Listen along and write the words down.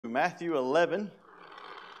Matthew 11.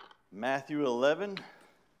 Matthew 11.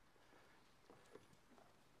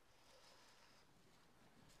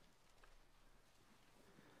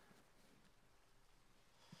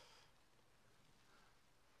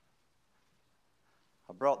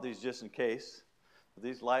 I brought these just in case.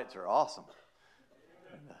 These lights are awesome.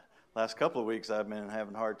 And, last couple of weeks I've been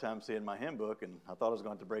having a hard time seeing my hymn book, and I thought I was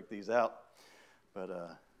going to break these out. But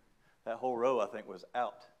that whole row, I think, was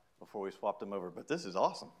out before we swapped them over. But this is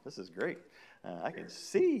awesome. This is great. I can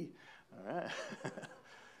see. All right.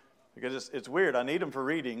 Because it's weird. I need them for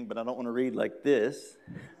reading, but I don't want to read like this.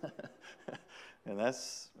 And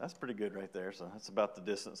that's pretty good right there. So that's about the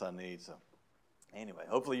distance I need. So anyway,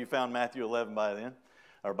 hopefully you found Matthew 11 by then,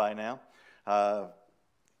 or by now.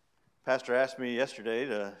 Pastor asked me yesterday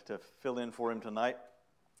to fill in for him tonight.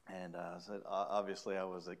 And obviously I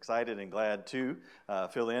was excited and glad to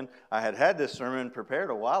fill in. I had this sermon prepared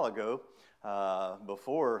a while ago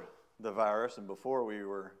before the virus and before we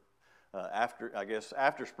were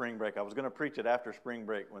after spring break. I was going to preach it after spring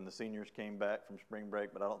break when the seniors came back from spring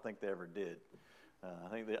break, but I don't think they ever did.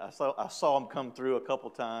 I saw them come through a couple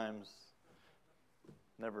times.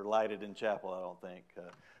 Never lighted in chapel, I don't think.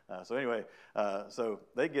 So anyway, so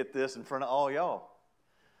they get this in front of all y'all.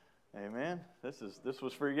 Amen. This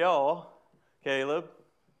was for y'all. Caleb,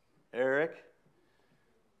 Eric,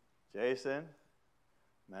 Jason,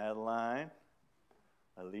 Madeline,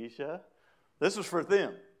 Alicia. This was for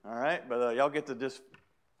them. All right, but y'all get to just.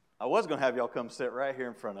 I was going to have y'all come sit right here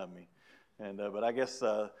in front of me, and but I guess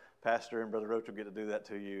Pastor and Brother Roach will get to do that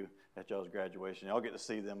to you at y'all's graduation. Y'all get to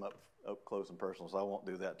see them up close and personal, so I won't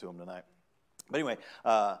do that to them tonight. But anyway,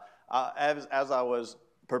 as I was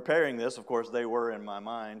preparing this, of course, they were in my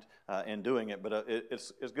mind in doing it, but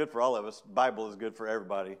it's good for all of us. Bible is good for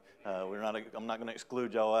everybody. I'm not going to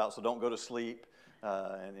exclude y'all out, so don't go to sleep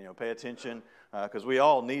and pay attention because we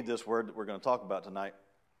all need this word that we're going to talk about tonight.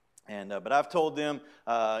 And but I've told them,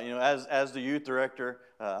 as the youth director,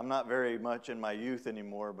 I'm not very much in my youth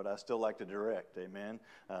anymore, but I still like to direct. Amen.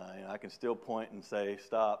 I can still point and say,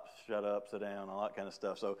 stop, shut up, sit down, all that kind of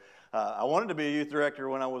stuff. So I wanted to be a youth director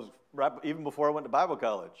when I was even before I went to Bible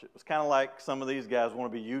college. It was kind of like some of these guys want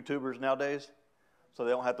to be YouTubers nowadays, so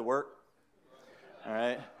they don't have to work. All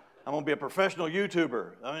right. I'm going to be a professional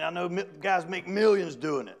YouTuber. I mean, I know guys make millions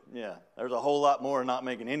doing it. Yeah, there's a whole lot more not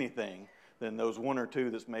making anything than those one or two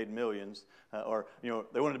that's made millions. Or they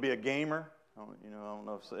wanted to be a gamer. I don't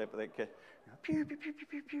know if they can. Pew, pew, pew,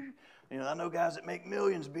 pew, pew, pew. I know guys that make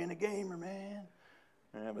millions being a gamer, man.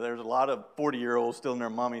 Yeah, but there's a lot of 40-year-olds still in their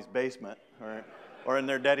mommy's basement, or in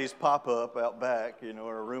their daddy's pop-up out back,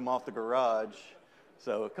 or a room off the garage.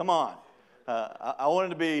 So come on. I wanted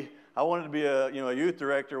to be a youth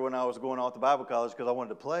director when I was going off to Bible college because I wanted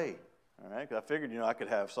to play. All right, because I figured I could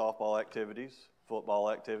have softball activities,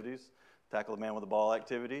 football activities, tackle a man with a ball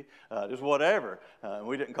activity, just whatever.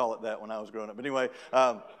 We didn't call it that when I was growing up. But anyway,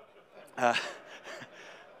 I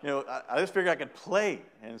just figured I could play.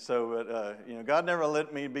 And so, God never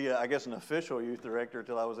let me be, an official youth director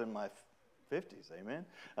until I was in my 50s. Amen.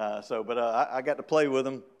 But I got to play with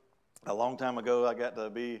them a long time ago. I got to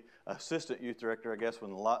be assistant youth director,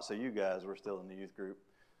 when lots of you guys were still in the youth group.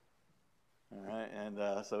 All right.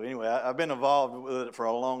 And so anyway, I've been involved with it for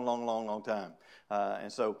a long, long, long, long time.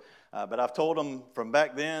 But I've told them from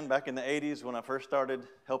back then, back in the 80s when I first started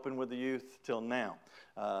helping with the youth till now,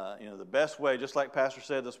 the best way, just like Pastor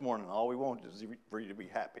said this morning, all we want is for you to be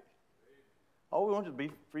happy. All we want is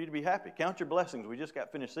for you to be happy. Count your blessings. We just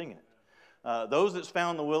got finished singing it. Those that's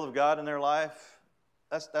found the will of God in their life,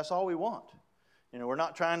 that's all we want. We're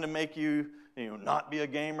not trying to make you, not be a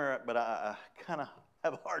gamer, but I kind of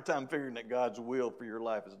have a hard time figuring that God's will for your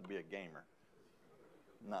life is to be a gamer.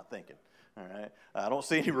 I'm not thinking. All right. I don't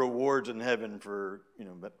see any rewards in heaven for,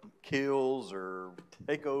 kills or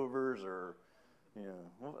takeovers or,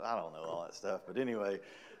 I don't know all that stuff. But anyway,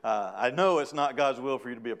 I know it's not God's will for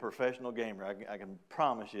you to be a professional gamer. I can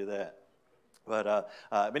promise you that. But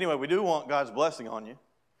anyway, we do want God's blessing on you.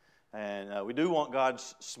 And we do want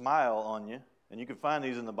God's smile on you. And you can find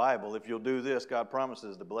these in the Bible. If you'll do this, God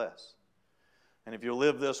promises to bless. And if you'll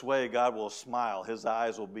live this way, God will smile. His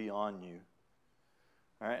eyes will be on you.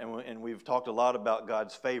 All right, and we've talked a lot about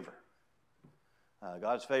God's favor.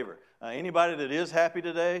 God's favor. Anybody that is happy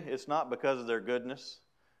today, it's not because of their goodness.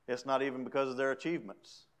 It's not even because of their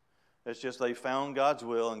achievements. It's just they found God's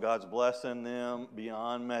will and God's blessing them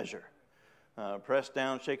beyond measure. Pressed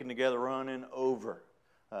down, shaken together, running over.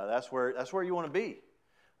 That's where you want to be.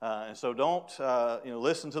 And so don't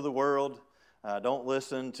listen to the world. Don't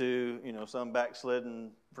listen to some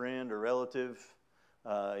backslidden friend or relative.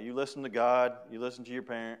 You listen to God. You listen to your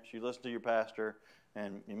parents. You listen to your pastor,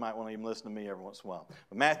 And you might want to even listen to me every once in a while.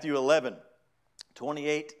 But Matthew 11,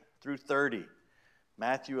 28 through 30.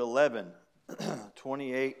 Matthew 11,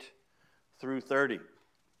 28 through 30.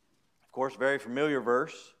 Of course, very familiar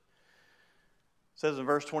verse. It says in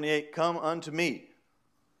verse 28, "Come unto me."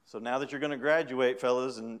 So now that you're going to graduate,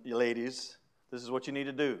 fellas and ladies, this is what you need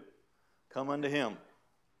to do. Come unto him.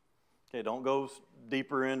 Okay, don't go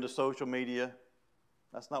deeper into social media.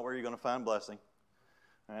 That's not where you're going to find blessing.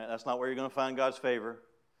 All right, that's not where you're going to find God's favor.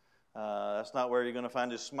 That's not where you're going to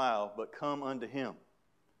find his smile, but come unto him.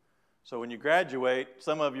 So when you graduate,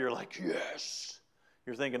 some of you are like, yes.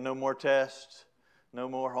 You're thinking no more tests, no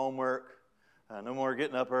more homework, no more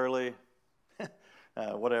getting up early,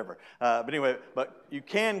 whatever. But anyway, but you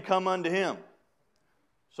can come unto him.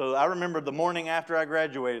 So I remember the morning after I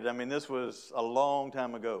graduated. I mean, this was a long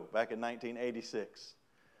time ago, back in 1986.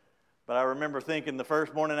 But I remember thinking the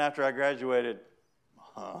first morning after I graduated,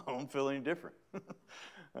 I don't feel any different.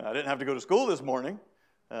 I didn't have to go to school this morning,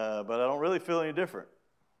 but I don't really feel any different.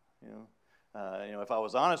 You know, if I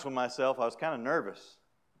was honest with myself, I was kind of nervous.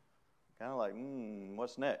 Kind of like,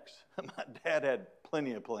 what's next? My dad had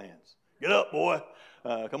plenty of plans. Get up, boy.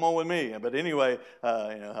 Come on with me. But anyway,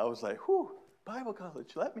 I was like, whew, Bible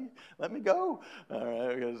college, let me go. All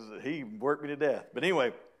right, because he worked me to death. But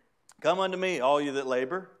anyway, come unto me, all you that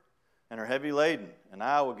labor and are heavy laden, and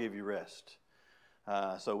I will give you rest.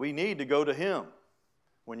 So we need to go to him.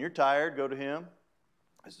 When you're tired, go to him.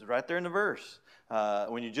 This is right there in the verse.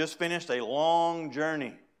 When you just finished a long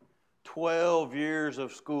journey, 12 years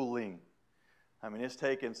of schooling. I mean, it's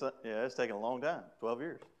taken a long time, 12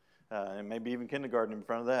 years. And maybe even kindergarten in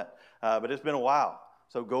front of that. But it's been a while.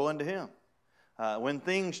 So go unto him. When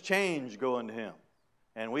things change, go unto him.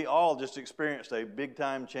 And we all just experienced a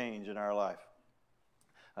big-time change in our life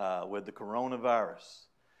with the coronavirus.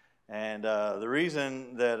 And the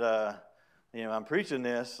reason that I'm preaching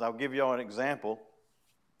this, I'll give you all an example.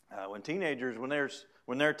 When teenagers,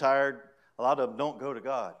 when they're tired, a lot of them don't go to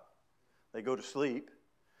God. They go to sleep,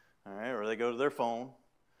 all right, or they go to their phone,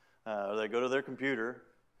 or they go to their computer,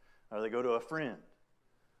 or they go to a friend.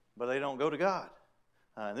 But they don't go to God.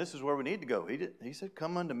 And this is where we need to go. He said,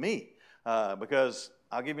 come unto me. Because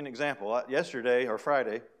I'll give you an example. Yesterday, or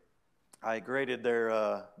Friday, I graded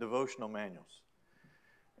their devotional manuals.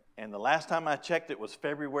 And the last time I checked it was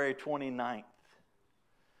February 29th.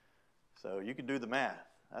 So you can do the math.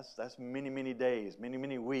 That's many, many days, many,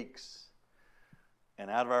 many weeks. And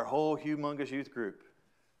out of our whole humongous youth group,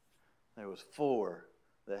 there was 4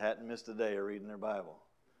 that hadn't missed a day of reading their Bible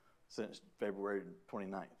since February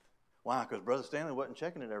 29th. Why? Because Brother Stanley wasn't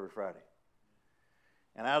checking it every Friday.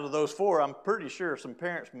 And out of those 4, I'm pretty sure some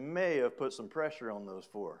parents may have put some pressure on those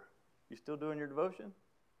 4. You still doing your devotion?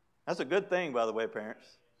 That's a good thing, by the way, parents.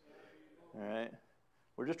 All right?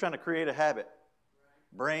 We're just trying to create a habit.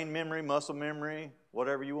 Brain memory, muscle memory,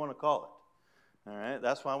 whatever you want to call it. All right?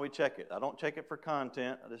 That's why we check it. I don't check it for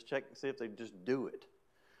content. I just check and see if they just do it.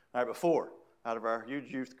 All right, but 4 out of our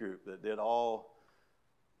huge youth group that did all,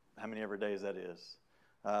 how many ever days that is.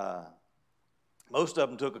 Most of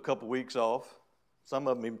them took a couple weeks off. Some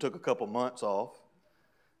of them even took a couple months off.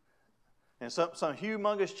 And some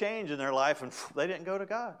humongous change in their life, and they didn't go to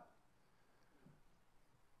God.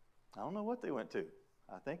 I don't know what they went to.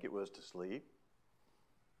 I think it was to sleep,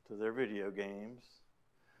 to their video games,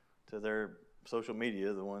 to their social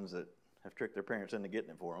media, the ones that have tricked their parents into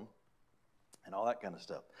getting it for them, and all that kind of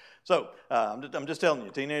stuff. So I'm just telling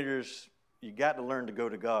you, teenagers, you got to learn to go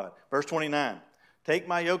to God. Verse 29, take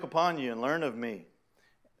my yoke upon you and learn of me,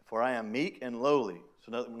 for I am meek and lowly.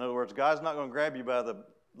 So in other words, God's not going to grab you by the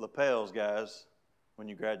lapels, guys, when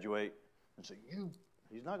you graduate and say,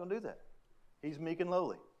 He's not going to do that. He's meek and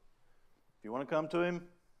lowly. If you want to come to him,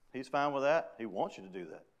 he's fine with that. He wants you to do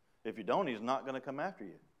that. If you don't, he's not going to come after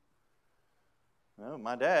you.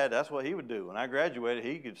 My dad, that's what he would do. When I graduated,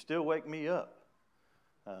 he could still wake me up.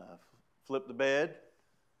 Flip the bed.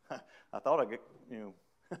 I thought I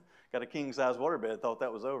got a king-size waterbed, thought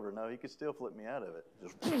that was over. No, he could still flip me out of it.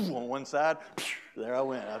 Just on one side, there I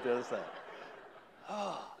went, out the other side.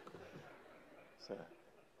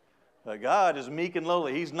 But God is meek and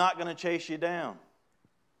lowly. He's not going to chase you down.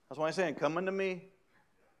 That's why he's saying, come unto me.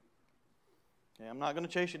 Okay, I'm not going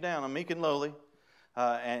to chase you down. I'm meek and lowly.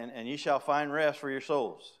 And ye shall find rest for your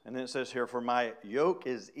souls. And then it says here, for my yoke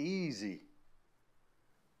is easy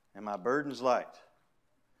and my burden's light.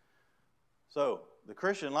 So, the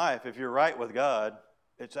Christian life, if you're right with God,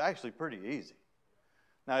 it's actually pretty easy.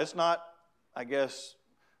 Now, it's not, I guess,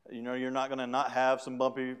 you're not going to not have some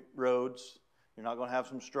bumpy roads. You're not going to have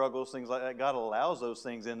some struggles, things like that. God allows those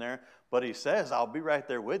things in there. But he says, I'll be right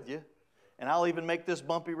there with you. And I'll even make this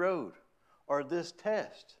bumpy road. or this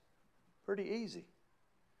test. Pretty easy.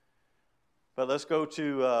 But let's go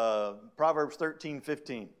to Proverbs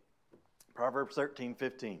 13:15. Proverbs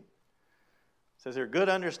 13:15. It says here, good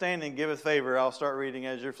understanding giveth favor. I'll start reading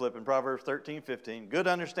as you're flipping. Proverbs 13:15. Good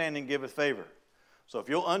understanding giveth favor. So if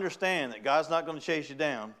you'll understand that God's not going to chase you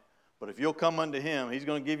down, but if you'll come unto Him, He's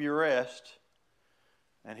going to give you rest,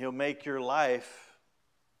 and He'll make your life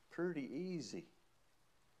pretty easy.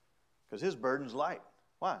 Because His burden's light.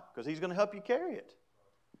 Why? Because He's going to help you carry it.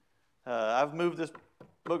 I've moved this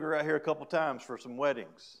booger right here a couple times for some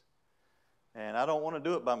weddings. And I don't want to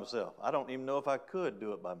do it by myself. I don't even know if I could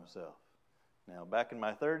do it by myself. Now, back in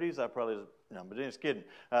my 30s, I probably, but just kidding.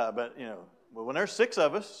 But when there's 6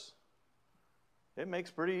 of us, it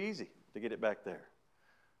makes pretty easy to get it back there.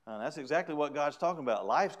 That's exactly what God's talking about.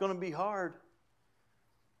 Life's going to be hard.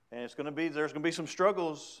 And there's going to be some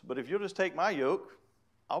struggles. But if you'll just take my yoke,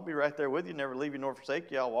 I'll be right there with you, never leave you nor forsake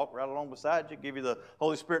you. I'll walk right along beside you, give you the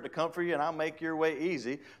Holy Spirit to comfort you, and I'll make your way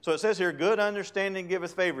easy. So it says here, good understanding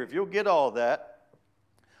giveth favor. If you'll get all that,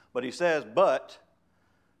 but he says, but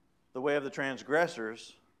the way of the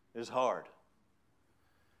transgressors is hard.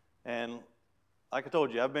 And like I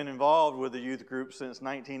told you, I've been involved with the youth group since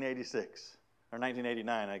 1986, or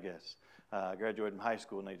 1989, I guess. I graduated from high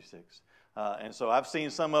school in 86. And so I've seen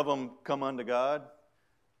some of them come unto God,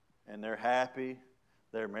 and they're happy.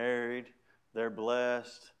 They're married. They're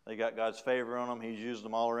blessed. They got God's favor on them. He's used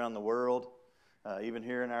them all around the world, even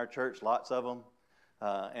here in our church, lots of them.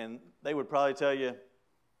 And they would probably tell you,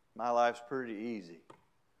 my life's pretty easy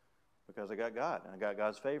because I got God and I got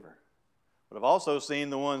God's favor. But I've also seen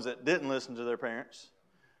the ones that didn't listen to their parents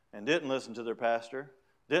and didn't listen to their pastor,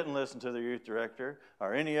 didn't listen to their youth director,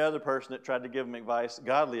 or any other person that tried to give them advice,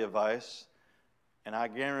 godly advice. And I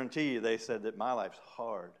guarantee you they said that my life's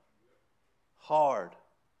hard. Hard.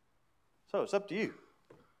 So it's up to you.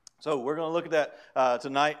 So we're going to look at that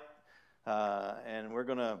tonight, and we're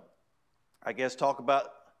going to, I guess, talk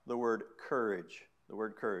about the word courage. The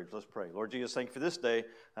word courage. Let's pray. Lord Jesus, thank you for this day.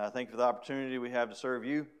 Thank you for the opportunity we have to serve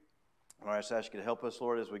you. Lord, I just ask you to help us,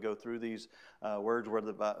 Lord, as we go through these words where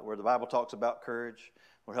the Bible talks about courage.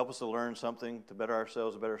 Lord, help us to learn something, to better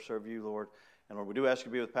ourselves, to better serve you, Lord. And Lord, we do ask you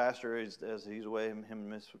to be with Pastor as he's away, him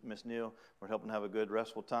and Miss Neal. Lord, help him have a good,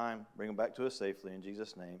 restful time. Bring him back to us safely. In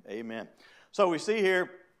Jesus' name, amen. So we see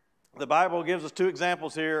here, the Bible gives us 2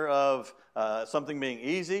 examples here of something being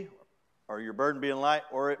easy, or your burden being light,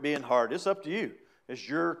 or it being hard. It's up to you. It's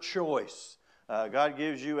your choice. God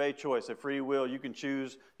gives you a choice, a free will. You can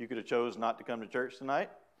choose. You could have chose not to come to church tonight.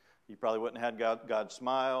 You probably wouldn't have had God's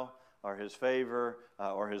smile, or His favor,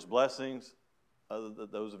 or His blessings.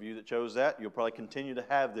 Those of you that chose that, you'll probably continue to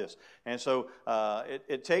have this. And so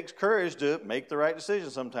it takes courage to make the right decision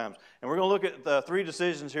sometimes. And we're going to look at the 3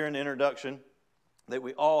 decisions here in the introduction that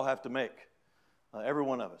we all have to make, every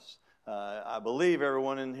one of us. I believe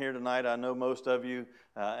everyone in here tonight, I know most of you,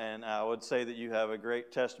 and I would say that you have a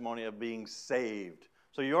great testimony of being saved.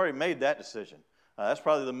 So you already made that decision. That's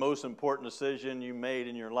probably the most important decision you made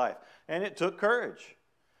in your life. And it took courage.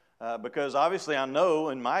 Because obviously I know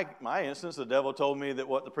in my instance, the devil told me that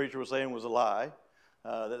what the preacher was saying was a lie,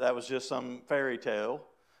 that was just some fairy tale.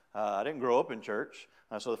 I didn't grow up in church,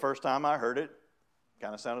 so the first time I heard it,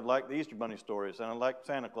 kind of sounded like the Easter Bunny story. It sounded like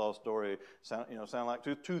Santa Claus story. Sounded like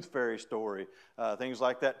Tooth Fairy story, things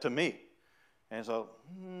like that to me. And so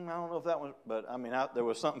I don't know if that was, but I mean, there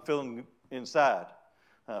was something feeling inside.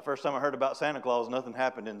 First time I heard about Santa Claus, nothing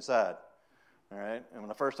happened inside. All right, and when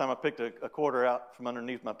the first time I picked a quarter out from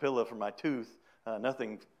underneath my pillow for my tooth,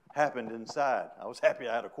 nothing happened inside. I was happy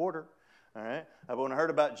I had a quarter. All right, but when I heard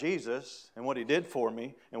about Jesus and what He did for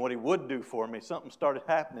me and what He would do for me, something started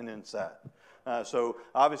happening inside. So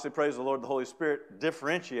obviously, praise the Lord, the Holy Spirit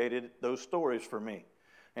differentiated those stories for me.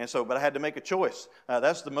 And so, but I had to make a choice.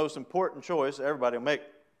 That's the most important choice everybody will make.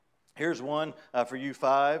 Here's one for you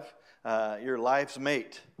 5, your life's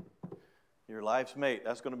mate. Your life's mate.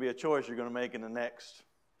 That's going to be a choice you're going to make in the next,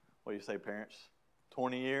 what do you say, parents?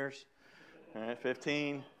 20 years? All right,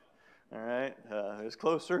 15? All right, it's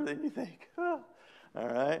closer than you think. All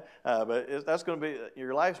right, but that's going to be,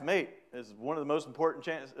 your life's mate is one of the most important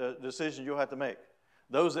decisions you'll have to make.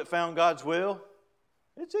 Those that found God's will,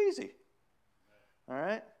 it's easy. All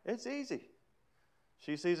right, it's easy.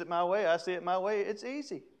 She sees it my way, I see it my way, it's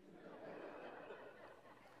easy.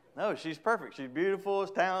 No, she's perfect. She's beautiful,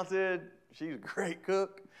 she's talented. She's a great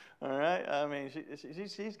cook, all right? I mean,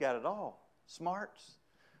 she's got it all. Smarts,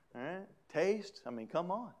 all right? Taste, I mean,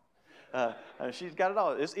 come on. She's got it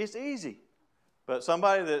all. It's easy. But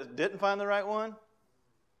somebody that didn't find the right one,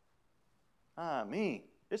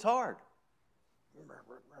 it's hard.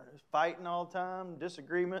 It's fighting all the time,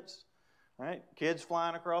 disagreements. right? Kids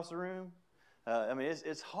flying across the room. I mean,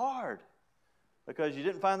 it's hard because you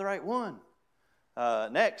didn't find the right one.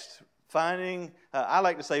 Next, I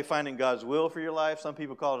like to say finding God's will for your life. Some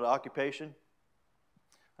people call it an occupation.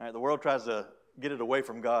 All right, the world tries to get it away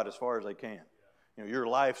from God as far as they can. You know, your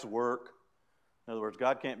life's work. In other words,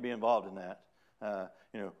 God can't be involved in that.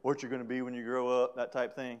 What you're going to be when you grow up, that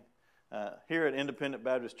type thing. Here at Independent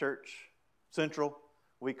Baptist Church Central,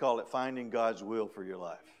 we call it finding God's will for your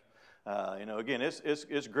life. Again,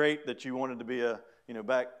 it's great that you wanted to be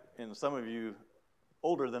back in some of you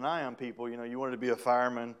older than I am people, you wanted to be a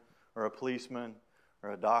fireman or a policeman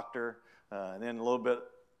or a doctor. And then a little bit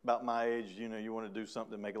about my age, you want to do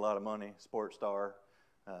something to make a lot of money, sports star,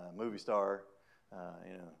 movie star,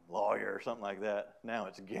 lawyer or something like that. Now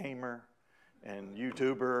it's gamer and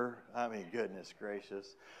YouTuber. I mean, goodness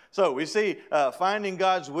gracious. So we see finding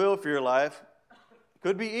God's will for your life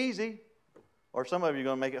could be easy, or some of you are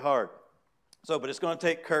going to make it hard. But it's going to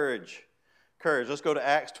take courage. Courage. Let's go to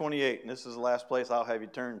Acts 28, and this is the last place I'll have you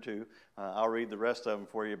turn to. I'll read the rest of them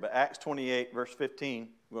for you. But Acts 28, verse 15,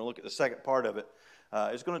 we're going to look at the second part of it.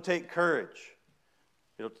 It's going to take courage.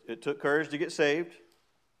 It took courage to get saved.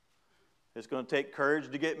 It's going to take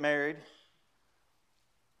courage to get married.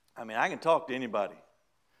 I mean, I can talk to anybody.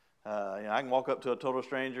 I can walk up to a total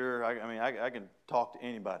stranger. I can talk to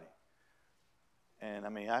anybody. And,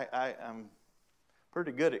 I'm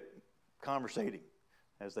pretty good at conversating,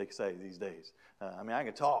 as they say these days. I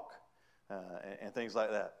can talk and things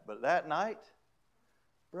like that. But that night,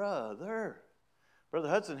 Brother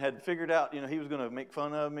Hudson had figured out, he was going to make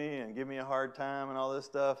fun of me and give me a hard time and all this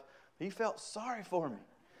stuff. He felt sorry for me.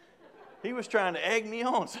 He was trying to egg me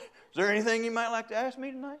on. Is there anything you might like to ask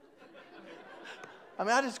me tonight?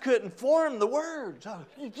 I just couldn't form the words. I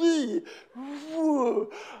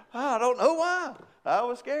don't know why. I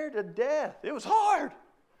was scared to death. It was hard.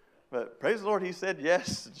 But praise the Lord, he said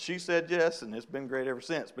yes. She said yes, and it's been great ever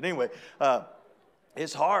since. But anyway,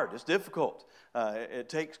 it's hard. It's difficult. It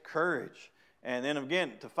takes courage. And then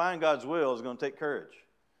again, to find God's will is going to take courage.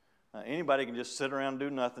 Anybody can just sit around and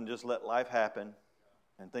do nothing, just let life happen,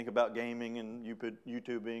 and think about gaming and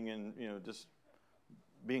YouTubing and just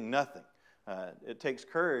being nothing. It takes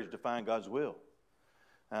courage to find God's will.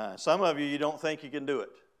 Some of you don't think you can do it.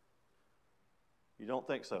 You don't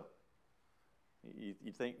think so.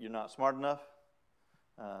 You think you're not smart enough,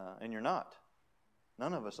 and you're not.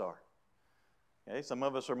 None of us are. Okay? Some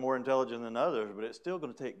of us are more intelligent than others, but it's still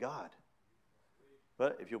going to take God.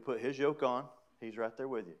 But if you'll put His yoke on, He's right there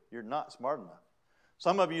with you. You're not smart enough.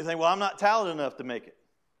 Some of you think, well, I'm not talented enough to make it.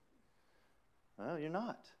 Well, you're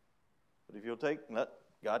not. But if you'll let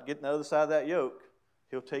God get on the other side of that yoke,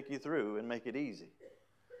 He'll take you through and make it easy.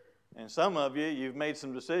 And some of you, you've made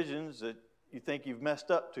some decisions that you think you've messed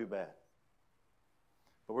up too bad.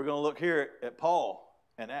 But we're going to look here at Paul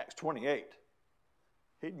in Acts 28.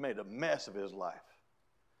 He'd made a mess of his life.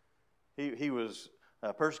 He was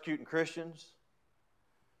persecuting Christians.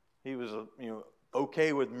 He was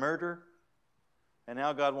okay with murder. And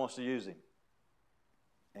now God wants to use him.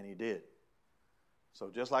 And He did. So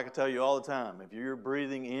just like I tell you all the time, if you're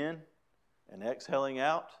breathing in and exhaling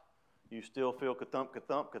out, you still feel ka-thump,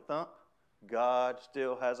 ka-thump, ka-thump, God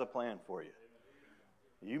still has a plan for you.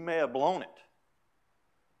 You may have blown it.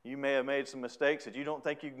 You may have made some mistakes that you don't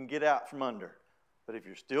think you can get out from under. But if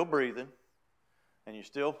you're still breathing and you're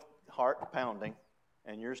still heart pounding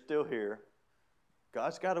and you're still here,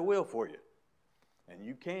 God's got a will for you. And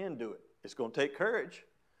you can do it. It's going to take courage.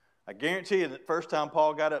 I guarantee you that the first time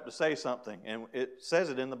Paul got up to say something, and it says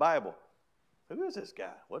it in the Bible, who is this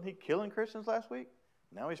guy? Wasn't he killing Christians last week?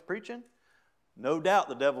 Now he's preaching? No doubt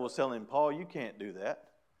the devil was telling him, Paul, you can't do that.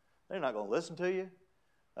 They're not going to listen to you.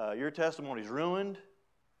 Your testimony's ruined.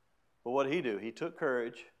 But what did he do? He took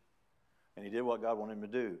courage, and he did what God wanted him to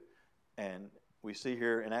do. And we see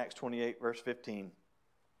here in Acts 28, verse 15,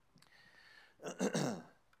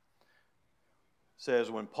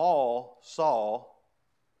 says, when Paul saw,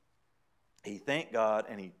 he thanked God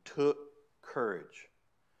and he took courage.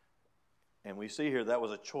 And we see here that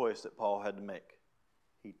was a choice that Paul had to make.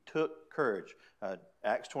 He took courage.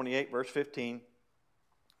 Acts 28, verse 15,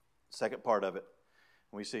 second part of it.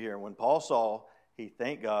 And we see here, when Paul saw, he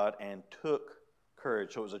thanked God and took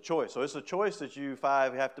courage. So it was a choice. So it's a choice that you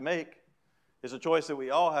five have to make. It's a choice that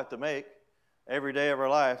we all have to make every day of our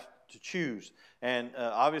life to choose. And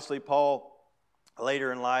obviously, Paul,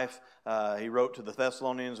 later in life, he wrote to the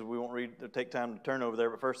Thessalonians. We won't take time to turn over there,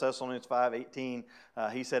 but 1 Thessalonians 5:18,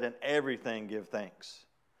 he said, in everything give thanks.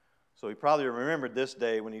 So he probably remembered this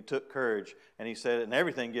day when he took courage, and he said, in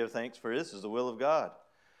everything give thanks, for this is the will of God.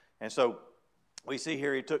 And so we see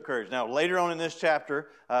here he took courage. Now, later on in this chapter,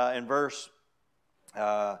 in verse,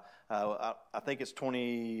 I think it's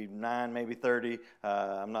 29, maybe 30.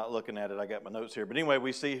 I'm not looking at it. I got my notes here. But anyway,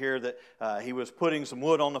 we see here that he was putting some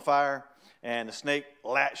wood on the fire, and the snake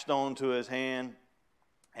latched onto his hand.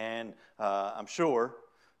 And I'm sure,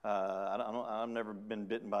 I've never been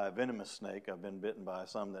bitten by a venomous snake. I've been bitten by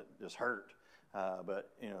some that just hurt. But,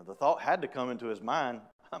 the thought had to come into his mind,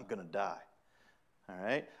 I'm going to die. All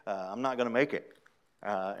right? I'm not going to make it.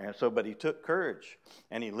 But he took courage,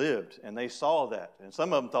 and he lived, and they saw that. And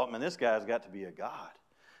some of them thought, man, this guy's got to be a god.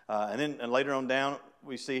 And later on down,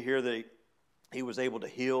 we see here that he was able to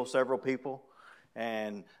heal several people,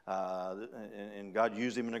 and God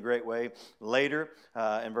used him in a great way. Later,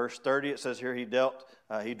 in verse 30, it says here he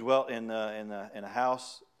dwelt in a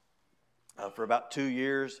house for about 2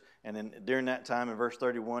 years, and then during that time, in verse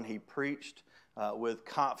 31, he preached with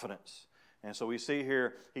confidence. And so we see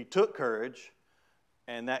here he took courage,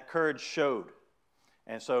 and that courage showed.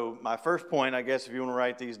 And so my first point, I guess if you want to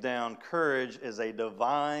write these down, courage is a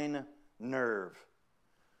divine nerve.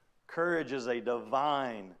 Courage is a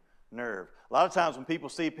divine nerve. A lot of times when people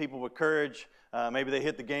see people with courage, maybe they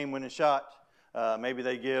hit the game-winning shot, maybe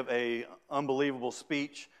they give a unbelievable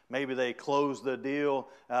speech, maybe they close the deal,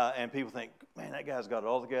 and people think, man, that guy's got it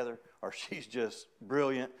all together, or she's just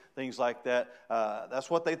brilliant, things like that. That's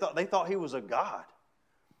what they thought. They thought he was a god.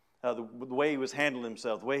 The way he was handling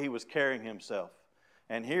himself, the way he was carrying himself.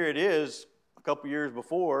 And here it is, a couple years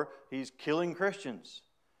before, he's killing Christians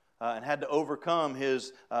and had to overcome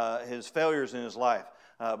his failures in his life.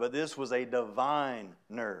 But this was a divine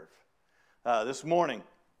nerve. This morning,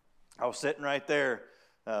 I was sitting right there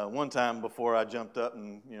one time before I jumped up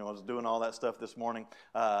and I was doing all that stuff this morning.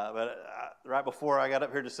 Right before I got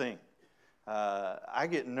up here to sing, I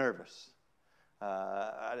get nervous.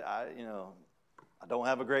 I don't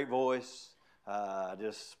have a great voice. I'm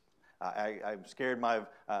scared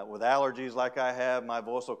with allergies like I have, my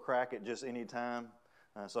voice will crack at just any time.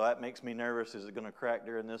 So that makes me nervous. Is it going to crack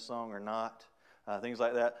during this song or not? Things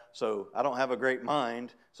like that. So I don't have a great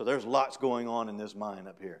mind. So there's lots going on in this mind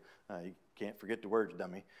up here. You can't forget the words,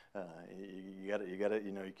 dummy. You got to,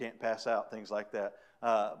 you can't pass out, things like that.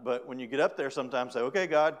 But when you get up there, sometimes say, okay,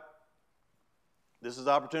 God, this is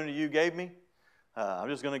the opportunity you gave me. I'm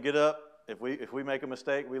just going to get up. If we make a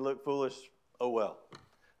mistake, we look foolish, oh well.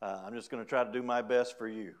 I'm just going to try to do my best for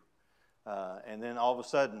you. And then all of a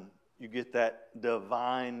sudden, you get that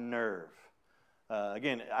divine nerve.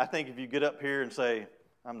 Again, I think if you get up here and say,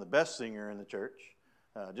 I'm the best singer in the church,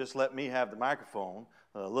 just let me have the microphone,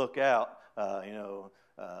 look out,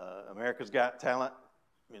 America's Got Talent,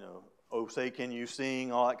 oh, say, can you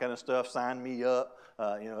sing, all that kind of stuff, sign me up.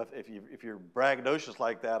 If you're braggadocious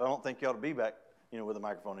like that, I don't think you ought to be back, with a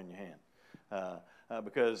microphone in your hand.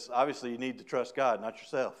 Because obviously you need to trust God, not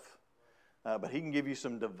yourself. But he can give you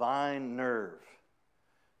some divine nerve.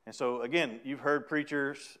 And so, again, you've heard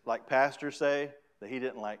preachers like pastors say that he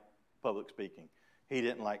didn't like public speaking. He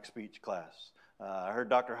didn't like speech class. I heard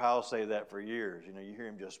Dr. Howell say that for years. You hear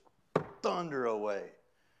him just thunder away.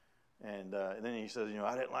 And then he says,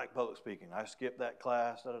 I didn't like public speaking. I skipped that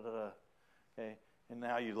class, Okay? And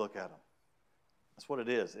now you look at him. That's what it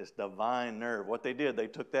is. It's divine nerve. What they did, they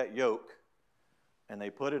took that yoke and they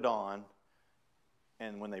put it on,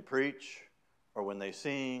 and when they preach or when they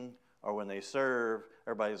sing or when they serve,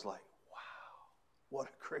 everybody's like, wow, what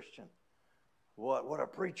a Christian. What a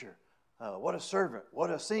preacher. What a servant. What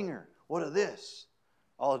a singer. What a this.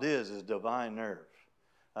 All it is divine nerve.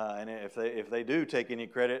 And if they do take any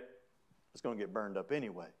credit, it's going to get burned up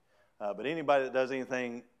anyway. But anybody that does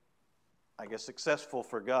anything, I guess, successful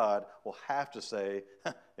for God will have to say,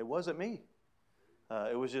 it wasn't me.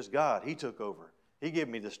 It was just God. He took over. He gave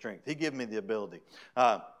me the strength. He gave me the ability.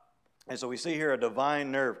 And so we see here a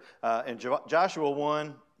divine nerve. In Joshua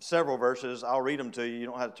 1, several verses, I'll read them to you. You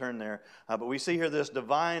don't have to turn there. But we see here this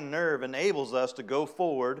divine nerve enables us to go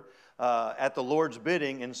forward at the Lord's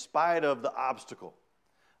bidding in spite of the obstacle.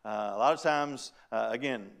 A lot of times,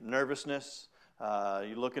 again, nervousness.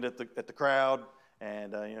 You look at the crowd,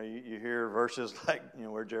 and you hear verses like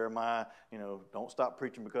where Jeremiah, don't stop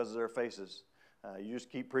preaching because of their faces. You just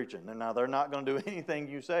keep preaching. And now they're not going to do anything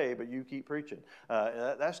you say, but you keep preaching.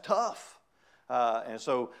 That's tough.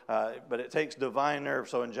 But it takes divine nerve.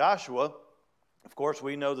 So in Joshua, of course,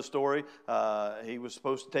 we know the story. He was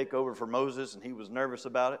supposed to take over for Moses, and he was nervous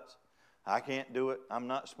about it. I can't do it. I'm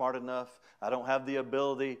not smart enough. I don't have the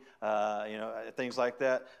ability, things like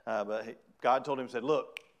that. But God told him, said,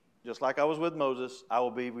 look, just like I was with Moses, I will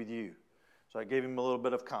be with you. So I gave him a little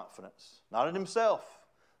bit of confidence. Not in himself,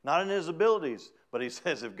 not in his abilities, but he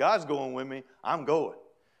says, if God's going with me, I'm going.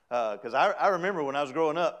 Because I remember when I was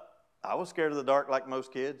growing up, I was scared of the dark like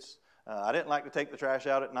most kids. I didn't like to take the trash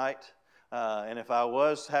out at night. And if I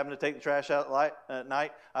was having to take the trash out at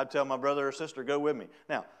night, I'd tell my brother or sister, go with me.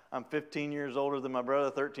 Now, I'm 15 years older than my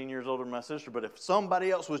brother, 13 years older than my sister, but if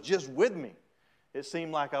somebody else was just with me, it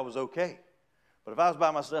seemed like I was okay. But if I was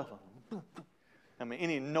by myself, I mean,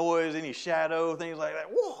 any noise, any shadow, things like that,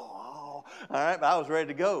 whoa, all right, but I was ready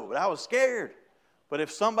to go, but I was scared. But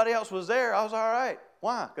if somebody else was there, I was all right.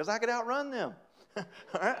 Why? Because I could outrun them. All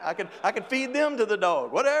right? I could feed them to the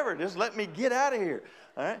dog, whatever. Just let me get out of here.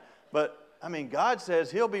 All right? But, I mean, God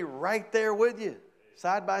says He'll be right there with you,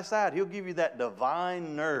 side by side. He'll give you that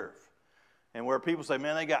divine nerve. And where people say,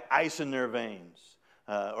 man, they got ice in their veins,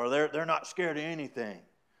 or they're not scared of anything.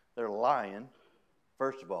 They're lying,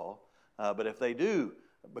 first of all. But if they do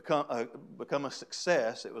become a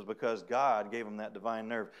success, it was because God gave them that divine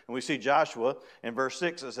nerve. And we see Joshua in verse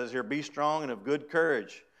 6, it says here, be strong and of good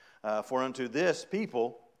courage. For unto this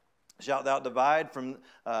people shalt thou divide from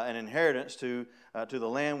an inheritance to the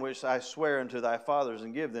land which I swear unto thy fathers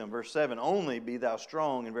and give them. Verse 7, only be thou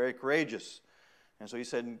strong and very courageous. And so he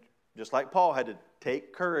said, just like Paul had to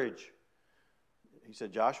take courage. He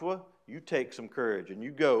said, Joshua, you take some courage and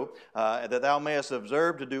you go, that thou mayest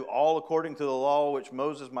observe to do all according to the law which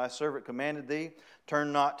Moses my servant commanded thee.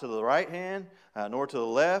 Turn not to the right hand, nor to the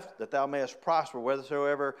left, that thou mayest prosper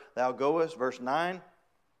whithersoever thou goest. Verse 9,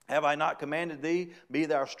 have I not commanded thee? Be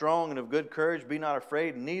thou strong and of good courage. Be not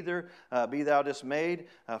afraid, neither be thou dismayed.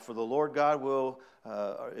 For the Lord God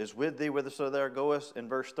is with thee whithersoever thou goest. In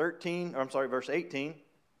verse 18,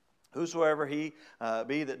 whosoever he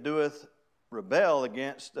be that doeth rebel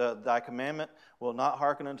against thy commandment will not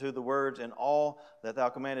hearken unto the words in all that thou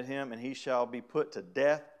commanded him, and he shall be put to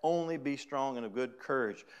death. Only be strong and of good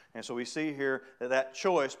courage. And so we see here that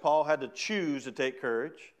choice, Paul had to choose to take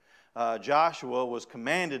courage. Joshua was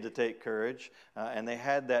commanded to take courage, and they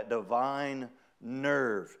had that divine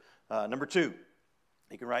nerve. Number 2,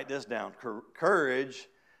 you can write this down. Courage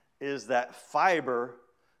is that fiber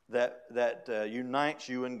that unites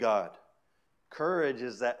you and God. Courage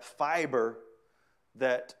is that fiber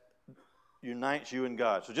that unites you and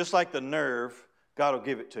God. So just like the nerve, God will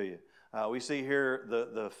give it to you. We see here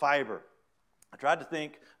the fiber. I tried to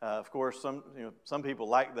think, of course, some people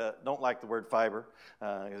don't like the word fiber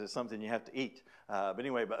because it's something you have to eat. But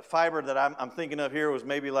anyway, but fiber that I'm thinking of here was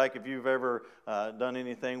maybe like if you've ever done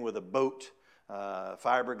anything with a boat,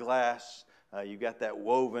 fiberglass. You got that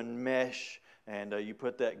woven mesh, and you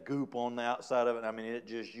put that goop on the outside of it. I mean, it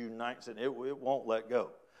just unites it. It won't let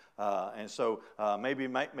go. And so maybe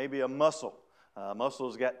a mussel.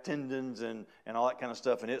 Muscles got tendons and all that kind of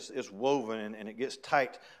stuff, and it's woven and it gets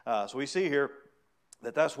tight. So we see here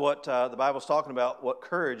that's what the Bible's talking about, what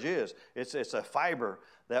courage is. It's a fiber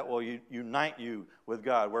that will unite you with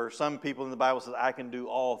God, where some people in the Bible says, I can do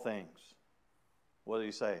all things. What did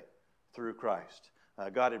he say? Through Christ.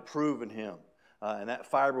 God had proven him, and that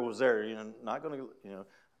fiber was there. Not going to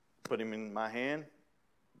put him in my hand.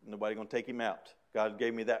 Nobody going to take him out. God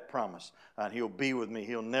gave me that promise, and he'll be with me.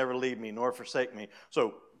 He'll never leave me nor forsake me.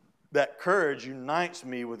 So that courage unites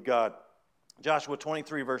me with God. Joshua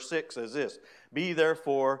 23 verse 6 says this, be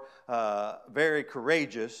therefore very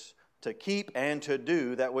courageous to keep and to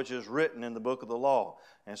do that which is written in the book of the law.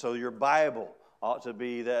 And so your Bible ought to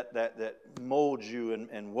be that molds you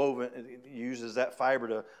and woven, it uses that fiber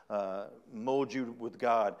to mold you with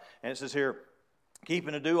God. And it says here, keep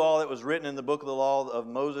and to do all that was written in the book of the law of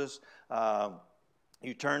Moses.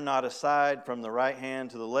 You turn not aside from the right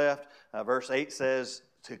hand to the left. Verse 8 says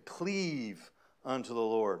to cleave unto the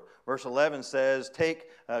Lord. Verse 11 says, take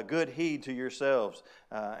good heed to yourselves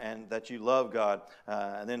and that you love God.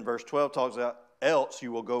 And then verse 12 talks about, else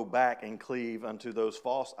you will go back and cleave unto those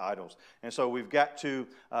false idols. And so we've got to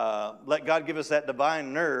let God give us that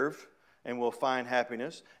divine nerve, and we'll find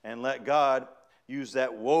happiness, and let God use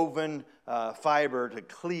that woven fiber to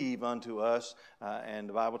cleave unto us. And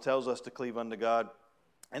the Bible tells us to cleave unto God.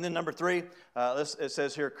 And then number 3, it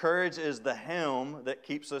says here, courage is the helm that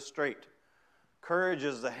keeps us straight. Courage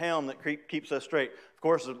is the helm that keeps us straight. Of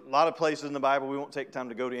course, a lot of places in the Bible, we won't take time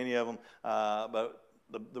to go to any of them, but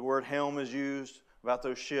the word helm is used about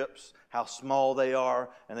those ships, how small they are,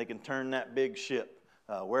 and they can turn that big ship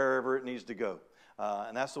wherever it needs to go.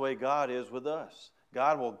 And that's the way God is with us.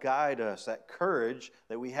 God will guide us. That courage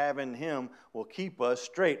that we have in Him will keep us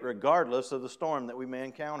straight regardless of the storm that we may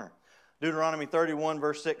encounter. Deuteronomy 31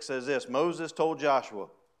 verse 6 says this, Moses told Joshua,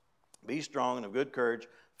 be strong and of good courage,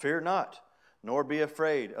 fear not, nor be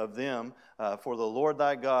afraid of them, for the Lord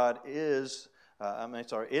thy God it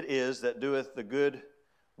is that doeth the good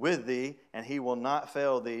with thee, and he will not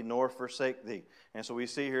fail thee nor forsake thee. And so we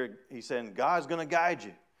see here, he's saying God's going to guide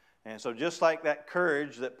you. And so just like that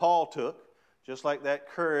courage that Paul took, just like that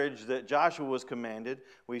courage that Joshua was commanded,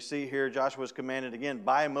 we see here Joshua was commanded again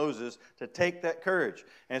by Moses to take that courage.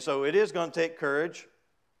 And so it is going to take courage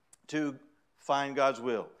to find God's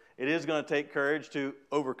will. It is going to take courage to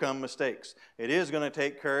overcome mistakes. It is going to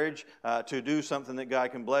take courage to do something that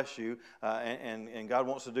God can bless you, and God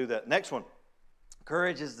wants to do that. Next one.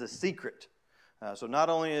 Courage is the secret. So not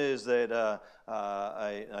only is that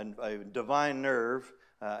a divine nerve,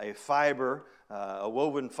 a fiber, a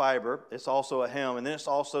woven fiber, it's also a hem, and then it's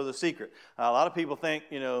also the secret. A lot of people think,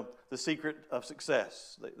 the secret of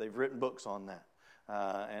success. They've written books on that.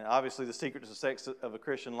 And obviously the secret to success of a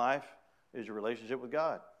Christian life is your relationship with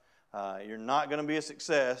God. You're not going to be a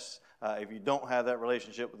success if you don't have that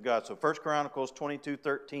relationship with God. So 1 Chronicles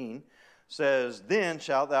 22:13 says, Then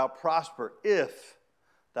shalt thou prosper if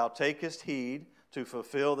thou takest heed to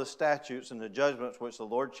fulfill the statutes and the judgments which the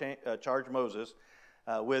Lord charged Moses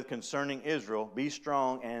with concerning Israel. Be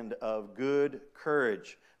strong and of good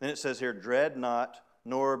courage. Then it says here, dread not,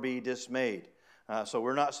 nor be dismayed. So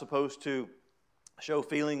we're not supposed to show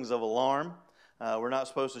feelings of alarm. We're not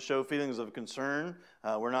supposed to show feelings of concern.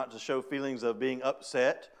 We're not to show feelings of being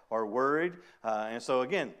upset or worried. And so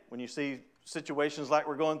again, when you see situations like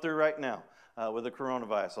we're going through right now with the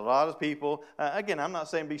coronavirus, a lot of people, again, I'm not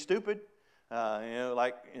saying be stupid,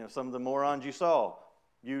 some of the morons you saw,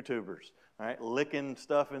 YouTubers, all right, licking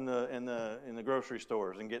stuff in the grocery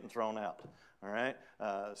stores and getting thrown out, all right,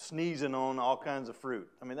 sneezing on all kinds of fruit.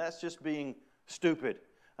 I mean, that's just being stupid,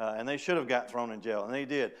 and they should have got thrown in jail, and they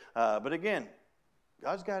did. But again,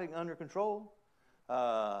 God's got it under control.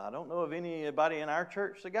 I don't know of anybody in our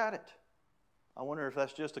church that got it. I wonder if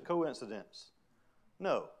that's just a coincidence.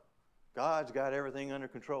 No, God's got everything under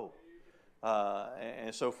control,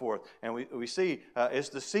 and so forth. And we see it's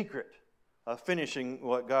the secret of finishing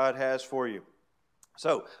what God has for you.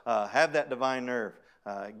 So have that divine nerve.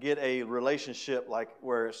 Get a relationship like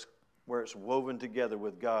where it's woven together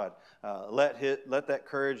with God. Let that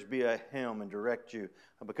courage be a hem and direct you,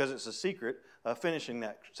 because it's a secret of finishing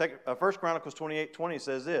that. 1 Chronicles 28:20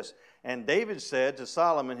 says this, And David said to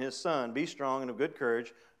Solomon his son, Be strong and of good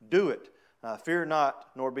courage, do it. Fear not,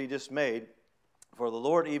 nor be dismayed, for the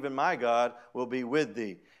Lord, even my God, will be with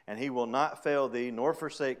thee, and he will not fail thee, nor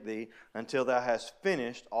forsake thee, until thou hast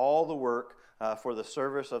finished all the work for the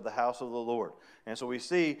service of the house of the Lord. And so we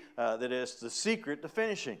see that it's the secret to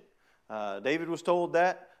finishing. David was told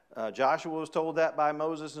that. Joshua was told that by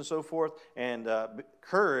Moses and so forth. And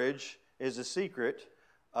courage is the secret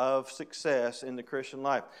of success in the Christian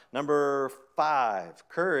life. Number 5,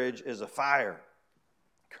 courage is a fire.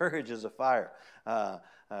 Courage is a fire.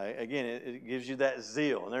 Again, it gives you that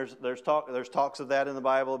zeal. And there's talks of that in the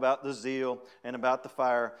Bible about the zeal and about the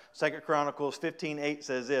fire. 2 Chronicles 15:8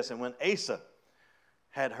 says this, And when Asa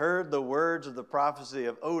had heard the words of the prophecy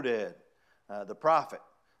of Oded, the prophet,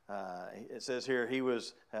 it says here he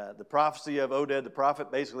was the prophecy of Oded, the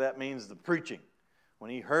prophet. Basically, that means the preaching. When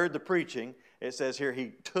he heard the preaching, it says here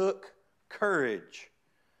he took courage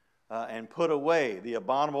and put away the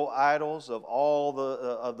abominable idols of all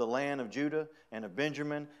of the land of Judah and of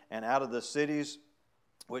Benjamin, and out of the cities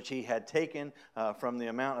which he had taken from the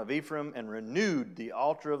amount of Ephraim, and renewed the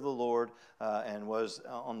altar of the Lord, and was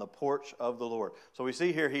on the porch of the Lord. So we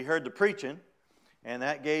see here he heard the preaching, and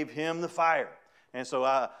that gave him the fire. And so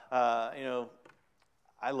I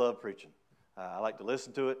love preaching. I like to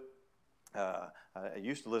listen to it. I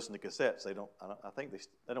used to listen to cassettes. I think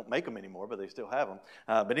they don't make them anymore, but they still have them.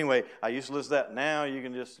 But anyway, I used to listen to that. Now you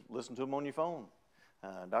can just listen to them on your phone.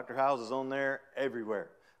 Dr. Howes is on there everywhere.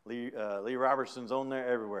 Lee Robertson's on there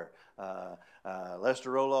everywhere.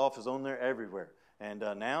 Lester Roloff is on there everywhere. And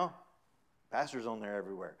now, Pastor's on there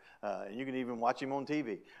everywhere. And you can even watch him on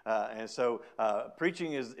TV. And so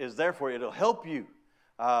preaching is there for you. It'll help you.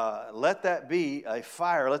 Let that be a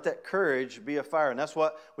fire. Let that courage be a fire. And that's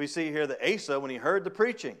what we see here that Asa, when he heard the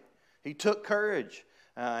preaching, he took courage.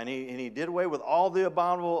 And he did away with all the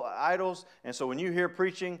abominable idols. And so when you hear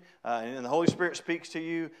preaching and the Holy Spirit speaks to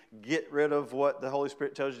you, get rid of what the Holy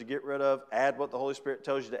Spirit tells you to get rid of. Add what the Holy Spirit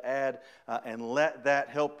tells you to add. And let that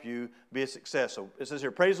help you be a success. So it says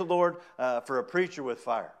here, praise the Lord for a preacher with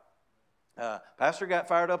fire. Pastor got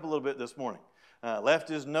fired up a little bit this morning. Left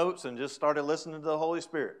his notes and just started listening to the Holy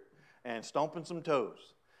Spirit and stomping some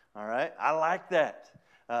toes. All right? I like that.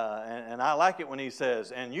 And I like it when he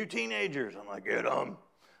says, and you teenagers, I'm like, get them.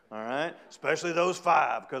 All right? Especially those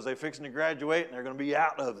 5, because they're fixing to graduate and they're going to be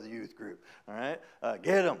out of the youth group. All right?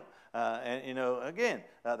 Get them. And, again,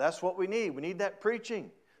 that's what we need. We need that preaching.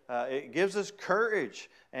 it gives us courage.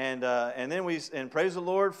 And then praise the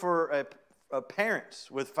Lord for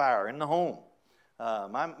parents with fire in the home.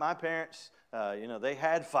 My parents, they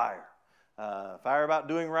had fire. Fire about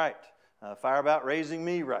doing right. Fire about raising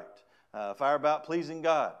me right. Fire about pleasing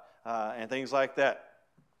God. And things like that.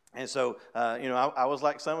 And so, I was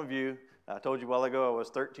like some of you. I told you a while ago I was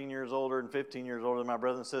 13 years older and 15 years older than my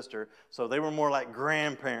brother and sister. So they were more like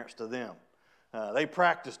grandparents to them. They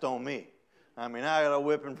practiced on me. I mean, I got a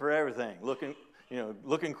whipping for everything.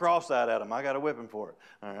 Looking cross-eyed at them, I got a whipping for it.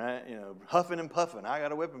 All right, huffing and puffing, I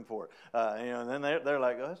got a whipping for it. And then they're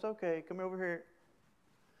like, oh, it's okay, come over here.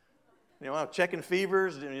 I'm checking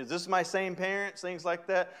fevers. Is this my same parents? Things like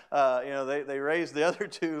that. They raised the other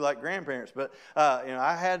two like grandparents. But,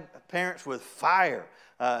 I had parents with fire.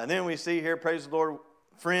 And then we see here, praise the Lord,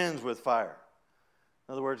 friends with fire.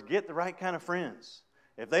 In other words, get the right kind of friends.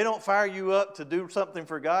 If they don't fire you up to do something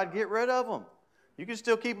for God, get rid of them. You can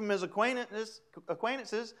still keep them as acquaintances,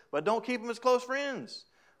 but don't keep them as close friends.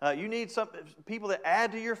 You need people that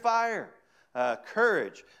add to your fire.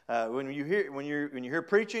 Courage. When you hear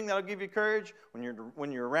preaching, that'll give you courage.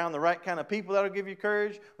 When you're around the right kind of people, that'll give you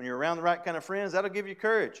courage. When you're around the right kind of friends, that'll give you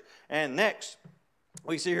courage. And next,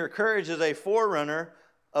 we see here courage is a forerunner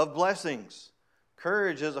of blessings.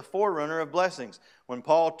 Courage is a forerunner of blessings. When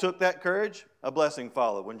Paul took that courage, a blessing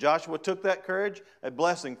followed. When Joshua took that courage, a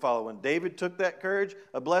blessing followed. When David took that courage,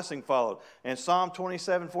 a blessing followed. In Psalm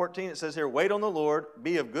 27:14, it says here, wait on the Lord,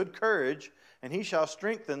 be of good courage, and he shall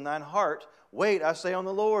strengthen thine heart. Wait, I say, on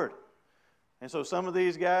the Lord. And so some of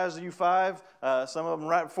these guys, you five, some of them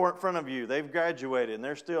right in front of you, they've graduated, and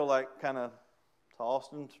they're still like kind of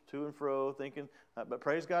tossed to and fro, thinking, but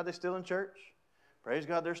praise God, they're still in church. Praise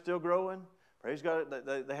God, they're still growing. Praise God,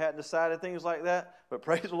 they hadn't decided things like that. But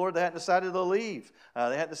praise the Lord, they hadn't decided to leave. They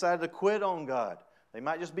hadn't decided to quit on God. They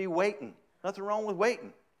might just be waiting. Nothing wrong with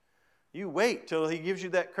waiting. You wait till he gives you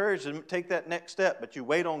that courage to take that next step. But you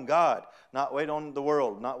wait on God, not wait on the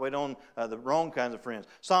world, not wait on the wrong kinds of friends.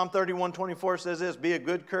 Psalm 31:24 says this, be of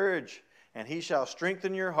good courage, and he shall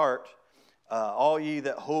strengthen your heart, all ye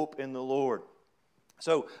that hope in the Lord.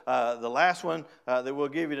 So the last one that we'll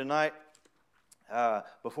give you tonight,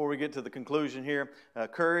 before we get to the conclusion here,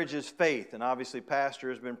 courage is faith. And obviously, Pastor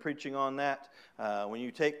has been preaching on that. When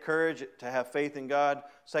you take courage to have faith in God,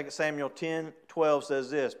 2 Samuel 10:12 says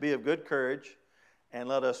this, be of good courage, and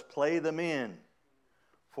let us play the men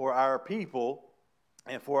for our people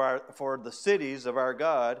and for the cities of our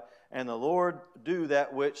God, and the Lord do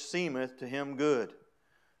that which seemeth to him good.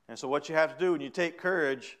 And so what you have to do when you take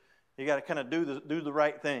courage, you got to kind of do the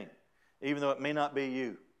right thing, even though it may not be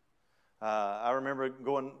you. I remember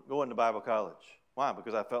going to Bible college. Why?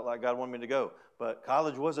 Because I felt like God wanted me to go. But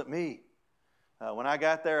college wasn't me. When I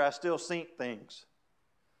got there, I still seen things.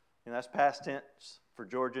 And that's past tense for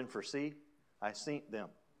Georgian for see. I seen them.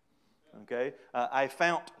 Okay? I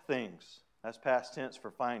found things. That's past tense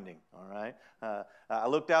for finding. All right? I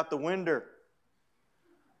looked out the window.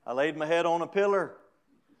 I laid my head on a pillar.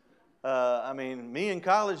 Me and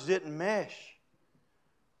college didn't mesh.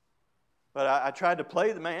 But I tried to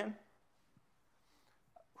play the man.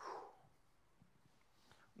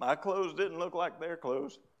 My clothes didn't look like their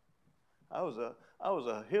clothes. I was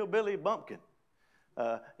a hillbilly bumpkin.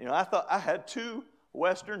 I thought I had two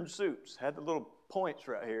Western suits, had the little points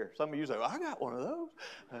right here. Some of you say, well, I got one of those.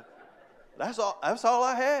 That's all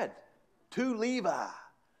I had. Two Levi,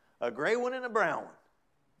 a gray one and a brown one.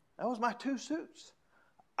 That was my two suits.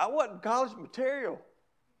 I wasn't college material.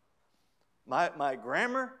 My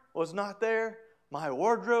grammar was not there. My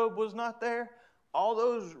wardrobe was not there. All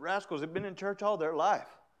those rascals had been in church all their life.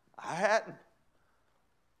 I hadn't.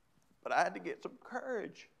 But I had to get some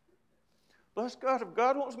courage. Bless God, if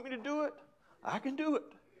God wants me to do it, I can do it.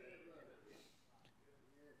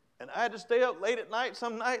 And I had to stay up late at night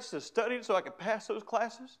some nights to study so I could pass those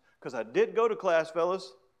classes. Because I did go to class,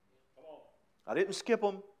 fellas. I didn't skip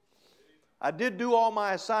them. I did do all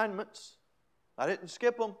my assignments. I didn't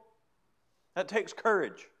skip them. That takes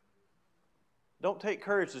courage. Don't take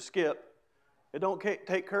courage to skip. It don't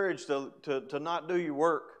take courage to not do your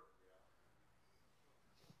work.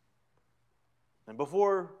 And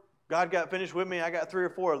before God got finished with me, I got 3 or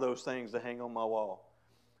 4 of those things to hang on my wall.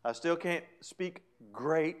 I still can't speak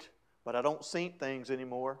great, but I don't sing things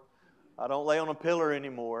anymore. I don't lay on a pillar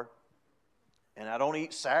anymore. And I don't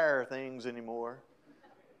eat sour things anymore.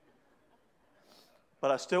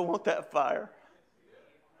 But I still want that fire.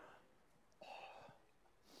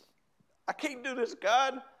 I can't do this,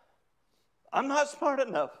 God. I'm not smart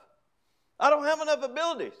enough. I don't have enough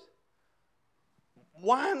abilities.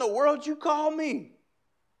 Why in the world you call me?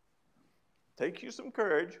 Take you some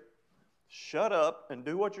courage. shut up and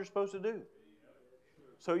do what you're supposed to do.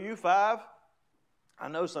 So you 5, I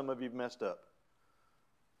know some of you have messed up.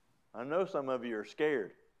 I know some of you are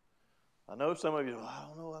scared. I know some of you, I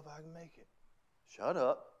don't know if I can make it. Shut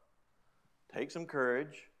up. Take some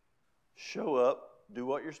courage. Show up. Do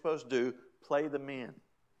what you're supposed to do. Play the men.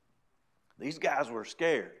 These guys were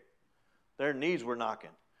scared. Their knees were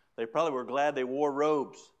knocking. They probably were glad they wore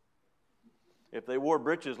robes. If they wore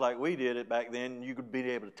breeches like we did it back then, you could be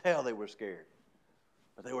able to tell they were scared.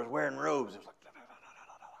 But they were wearing robes. It was like,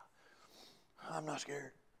 I'm not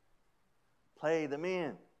scared. Play the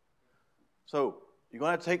men. So you're going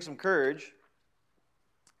to have to take some courage.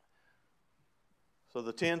 So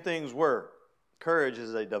the 10 things were, courage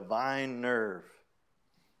is a divine nerve.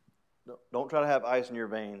 Don't try to have ice in your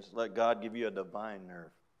veins. Let God give you a divine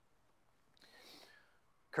nerve.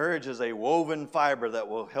 Courage is a woven fiber that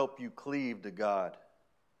will help you cleave to God.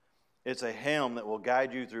 It's a helm that will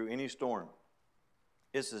guide you through any storm.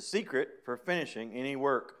 It's the secret for finishing any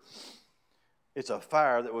work. It's a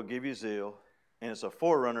fire that will give you zeal, and it's a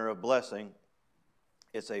forerunner of blessing.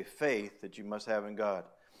 It's a faith that you must have in God.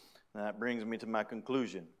 And that brings me to my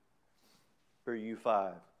conclusion for you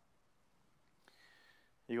 5.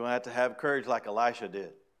 You're going to have courage like Elisha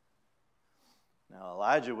did. Now,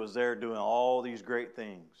 Elijah was there doing all these great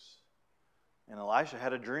things. And Elisha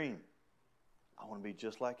had a dream. I want to be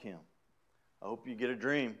just like him. I hope you get a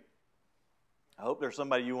dream. I hope there's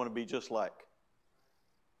somebody you want to be just like.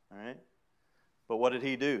 All right? But what did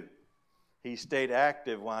he do? He stayed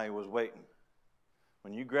active while he was waiting.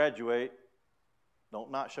 When you graduate,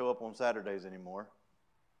 don't not show up on Saturdays anymore.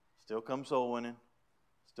 Still come soul winning.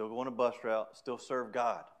 Still go on a bus route. Still serve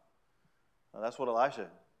God. Now, that's what Elisha,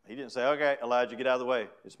 he didn't say, okay, Elijah, get out of the way.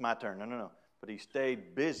 It's my turn. No. But he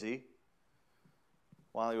stayed busy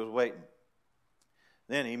while he was waiting.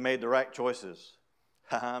 Then he made the right choices.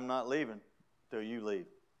 I'm not leaving till you leave.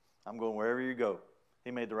 I'm going wherever you go.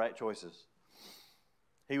 He made the right choices.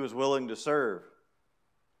 He was willing to serve.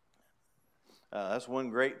 That's one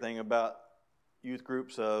great thing about youth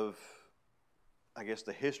groups of, I guess,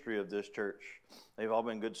 the history of this church. They've all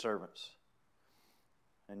been good servants.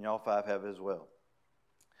 And y'all 5 have as well.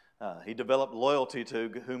 He developed loyalty to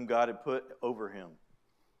whom God had put over him.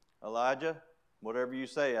 Elijah, whatever you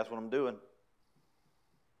say, that's what I'm doing.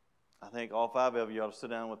 I think all 5 of you ought to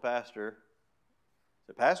sit down with Pastor.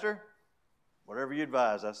 Say, Pastor, whatever you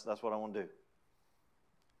advise, that's what I want to do.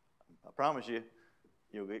 I promise you,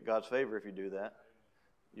 you'll get God's favor if you do that.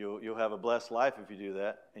 You'll have a blessed life if you do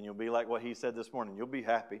that, and you'll be like what he said this morning. You'll be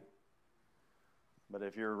happy. But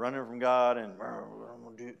if you're running from God and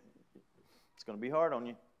it's going to be hard on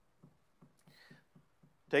you.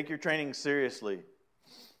 Take your training seriously.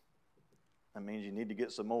 That means you need to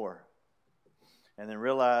get some more. And then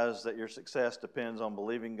realize that your success depends on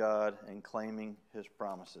believing God and claiming his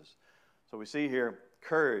promises. So we see here,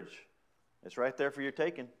 courage. It's right there for your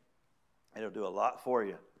taking. It'll do a lot for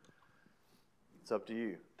you. It's up to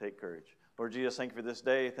you. Take courage. Lord Jesus, thank you for this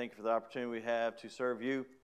day. Thank you for the opportunity we have to serve you.